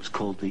 And so it was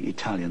called the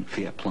Italian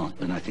Fiat plant,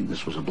 and I think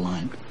this was a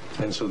blind.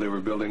 And so they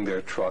were building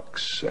their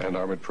trucks and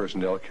armored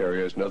personnel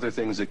carriers and other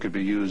things that could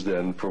be used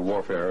then for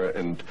warfare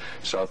in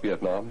South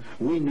Vietnam?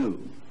 We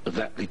knew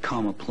that the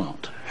Kama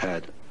plant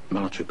had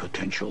military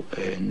potential.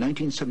 In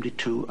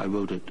 1972, I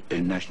wrote it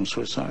in National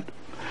Suicide.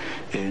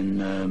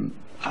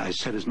 I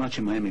said as much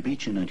in Miami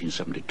Beach in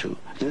 1972.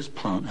 This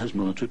plant has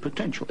military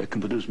potential. It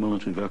can produce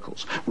military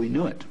vehicles. We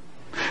knew it.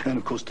 And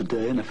of course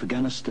today in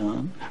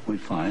Afghanistan we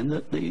find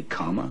that the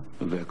Kama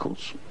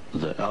vehicles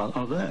that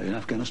are there in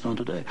Afghanistan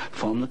today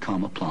from the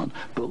Kama plant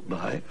built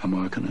by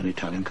American and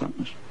Italian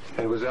companies.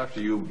 And it was after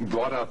you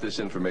brought out this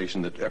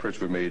information that efforts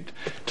were made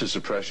to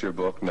suppress your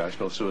book,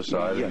 National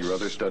Suicide, Yes. and your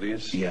other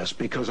studies? Yes,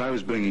 because I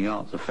was bringing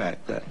out the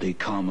fact that the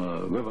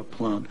Kama River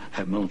plant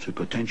had military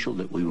potential,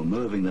 that we were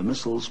moving the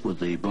missiles with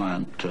the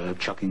Bryant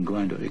chucking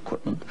grinder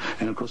equipment,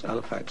 and of course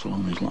other facts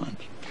along these lines.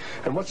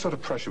 And what sort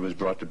of pressure was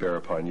brought to bear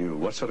upon you?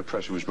 What sort of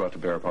pressure was brought to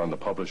bear upon the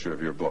publisher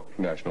of your book,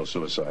 National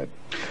Suicide?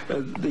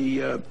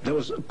 There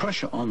was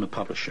pressure on the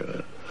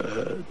publisher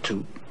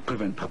to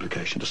prevent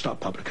publication, to stop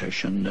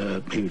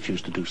publication. He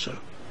refused to do so.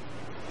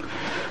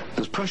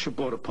 There's pressure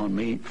brought upon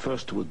me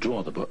first to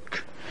withdraw the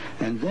book,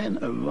 and then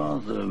a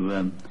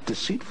rather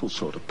deceitful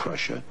sort of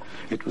pressure.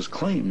 It was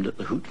claimed at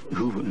the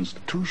Hoover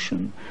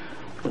Institution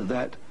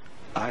that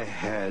I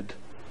had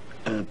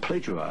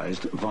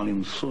plagiarized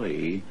Volume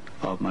 3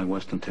 of my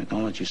Western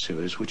Technology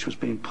series, which was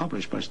being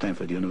published by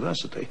Stanford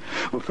University.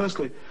 Well,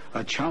 firstly,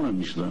 I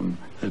challenged them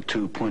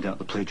to point out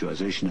the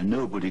plagiarization, and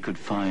nobody could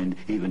find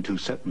even 2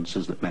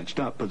 sentences that matched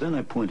up. But then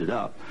I pointed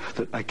out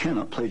that I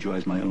cannot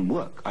plagiarize my own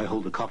work. I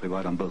hold the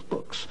copyright on both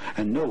books,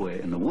 and nowhere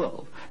in the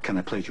world can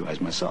I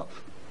plagiarize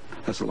myself.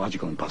 That's a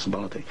logical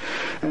impossibility.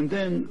 And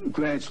then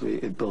gradually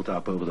it built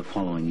up over the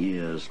following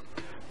years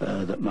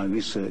that my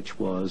research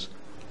was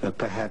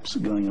perhaps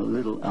going a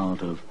little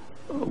out of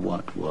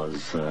what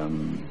was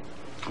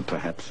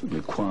perhaps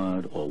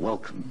required or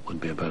welcome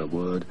would be a better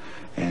word,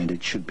 and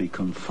it should be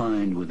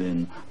confined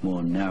within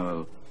more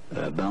narrow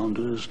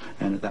boundaries.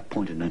 And at that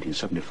point in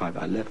 1975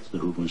 I left the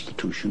Hoover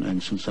Institution,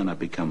 and since then I've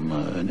become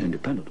an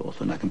independent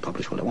author, and I can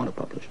publish what I want to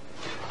publish.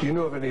 Do you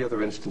know of any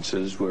other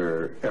instances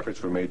where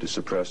efforts were made to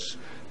suppress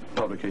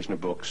publication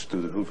of books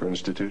through the Hoover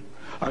Institute?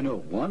 I know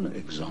one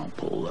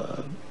example,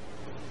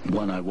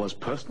 one I was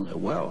personally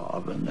aware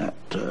of, and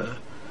that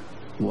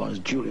was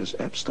Julius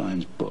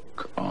Epstein's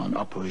book on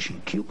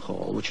Operation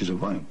Keelhaul, which is a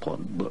very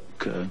important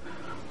book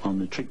on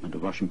the treatment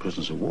of Russian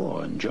prisoners of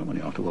war in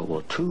Germany after World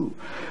War II.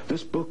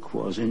 This book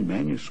was in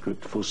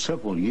manuscript for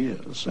several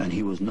years, and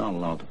he was not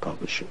allowed to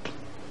publish it.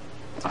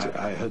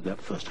 I heard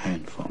that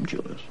firsthand from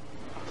Julius.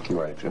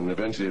 Right, and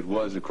eventually it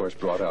was, of course,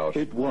 brought out.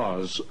 It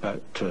was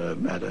at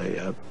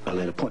a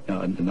later point.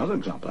 Now, another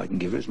example I can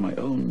give is my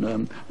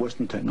own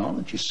Western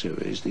Technology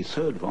series. The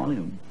 3rd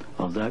volume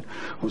of that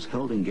was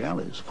held in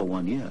galleys for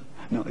 1 year.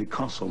 Now, it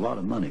costs a lot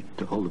of money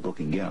to hold a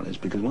book in galleys,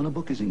 because when a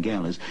book is in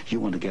galleys,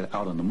 you want to get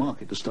out on the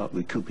market to start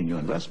recouping your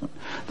investment.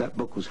 That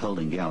book was held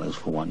in galleys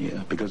for 1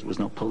 year because it was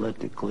not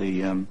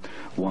politically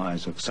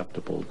wise or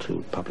acceptable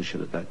to publish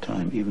it at that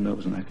time, even though it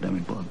was an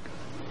academic book.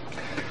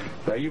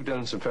 Now, you've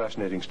done some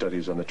fascinating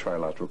studies on the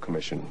Trilateral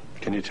Commission.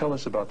 Can you tell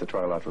us about the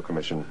Trilateral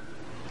Commission?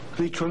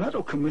 The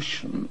Trilateral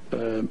Commission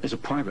is a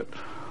private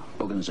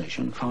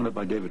organization founded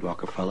by David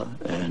Rockefeller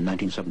in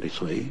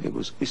 1973. It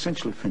was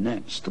essentially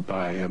financed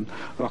by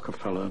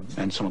Rockefeller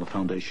and some of the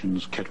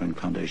foundations, Kettering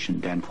Foundation,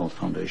 Danforth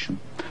Foundation,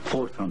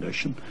 Ford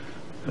Foundation.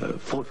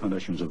 Ford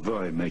Foundation was a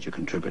very major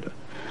contributor.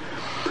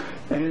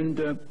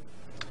 And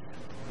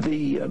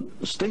the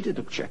stated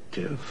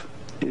objective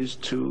is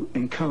to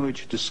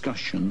encourage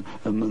discussion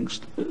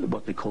amongst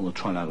what they call the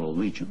trilateral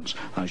regions.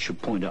 I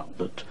should point out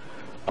that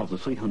of the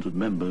 300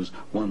 members,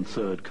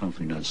 1/3 come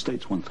from the United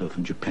States, 1/3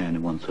 from Japan,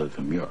 and 1/3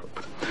 from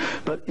Europe.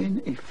 But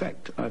in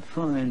effect, I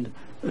find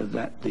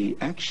that the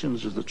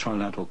actions of the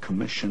Trilateral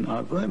Commission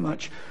are very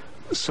much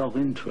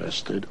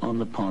self-interested on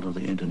the part of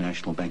the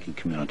international banking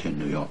community in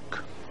New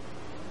York.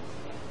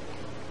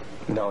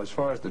 Now, as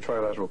far as the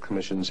Trilateral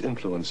Commission's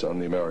influence on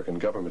the American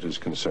government is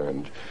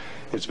concerned,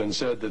 it's been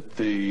said that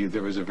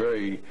there is a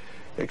very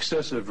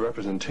excessive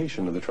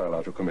representation of the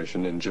Trilateral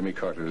Commission in Jimmy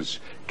Carter's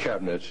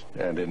cabinet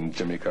and in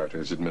Jimmy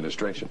Carter's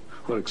administration.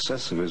 Well,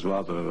 excessive is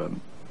rather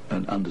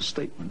an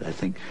understatement. I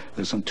think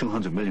there's some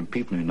 200 million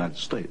people in the United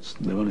States.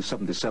 There are only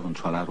 77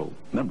 trilateral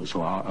members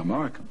who are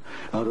American.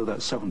 Out of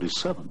that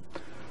 77,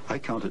 I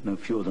counted no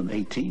fewer than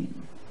 18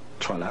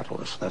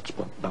 trilateralists. That's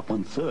about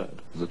 1/3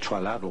 of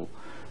the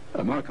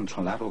American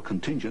trilateral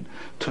contingent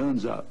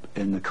turns up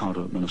in the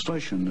Carter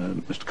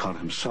administration. Mr. Carter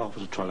himself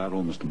was a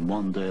trilateral, Mr.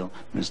 Mondale,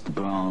 Mr.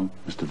 Brown,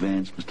 Mr.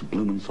 Vance, Mr.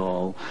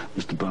 Blumenthal,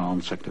 Mr.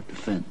 Brown, Secretary of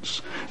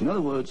Defense. In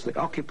other words, they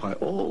occupy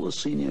all the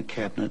senior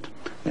cabinet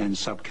and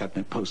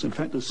sub-cabinet posts. In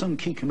fact, there's some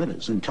key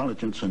committees,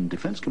 intelligence and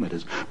defense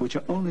committees, which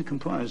are only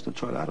comprised of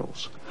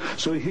trilaterals.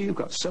 So here you've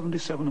got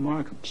 77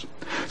 Americans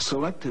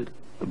selected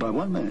by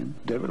one man,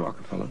 David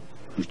Rockefeller,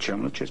 who's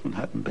chairman of Chase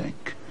Manhattan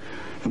Bank.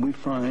 And we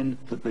find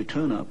that they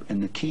turn up in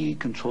the key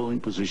controlling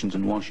positions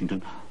in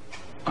Washington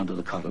under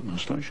the Carter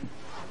administration.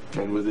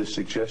 And would this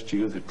suggest to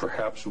you that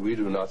perhaps we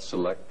do not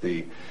select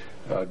the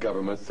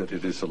government, that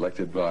it is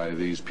selected by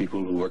these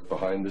people who work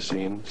behind the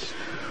scenes?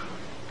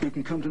 You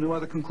can come to no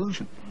other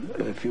conclusion.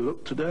 If you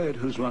look today at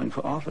who's running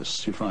for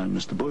office, you find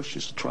Mr. Bush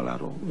is a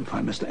trilateral, you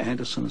find Mr.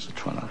 Anderson is a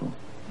trilateral,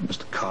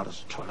 Mr.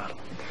 Carter's a trilateral.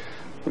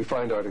 We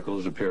find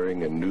articles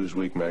appearing in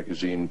Newsweek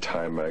magazine,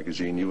 Time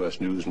magazine, U.S.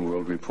 News and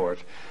World Report,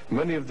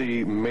 many of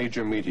the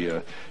major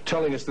media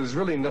telling us there's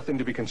really nothing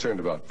to be concerned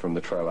about from the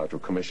Trilateral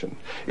Commission.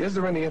 Is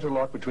there any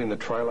interlock between the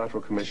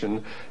Trilateral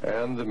Commission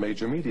and the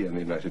major media in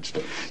the United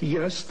States?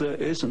 Yes, there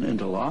is an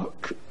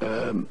interlock,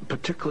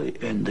 particularly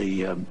in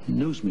the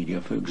news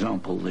media. For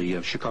example,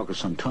 the Chicago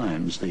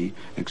Sun-Times, the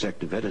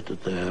executive editor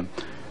there,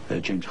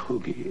 James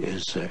Hoogie,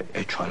 is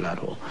a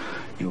trilateral.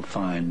 You'll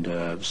find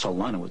Saul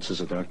Linowitz is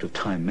a director of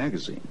Time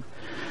magazine,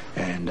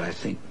 and I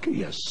think,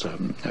 yes,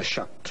 Henry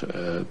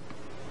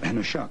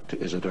Schacht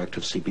is a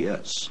director of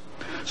CBS.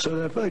 So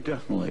there very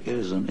definitely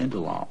is an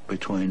interlock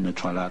between the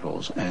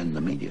trilaterals and the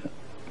media.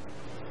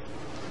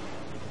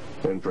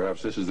 And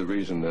perhaps this is the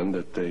reason, then,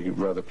 that they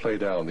rather play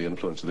down the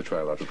influence of the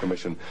Trilateral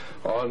Commission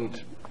on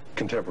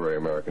contemporary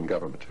American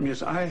government.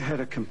 Yes, I had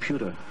a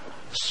computer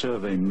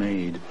survey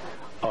made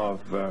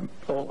of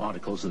all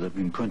articles that have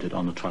been printed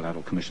on the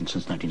Trilateral Commission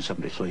since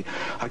 1973,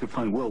 I could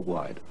find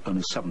worldwide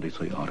only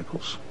 73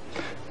 articles.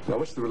 Now,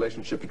 what's the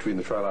relationship between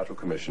the Trilateral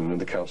Commission and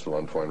the Council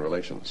on Foreign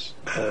Relations?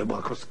 Well,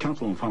 of course, the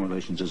Council on Foreign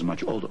Relations is a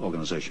much older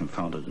organization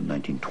founded in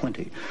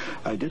 1920.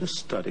 I did a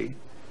study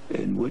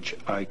in which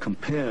I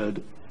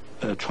compared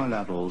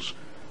trilaterals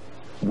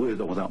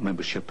with or without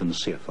membership in the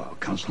CFR,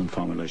 Council on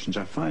Foreign Relations.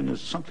 I find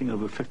there's something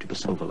over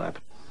 50% overlap.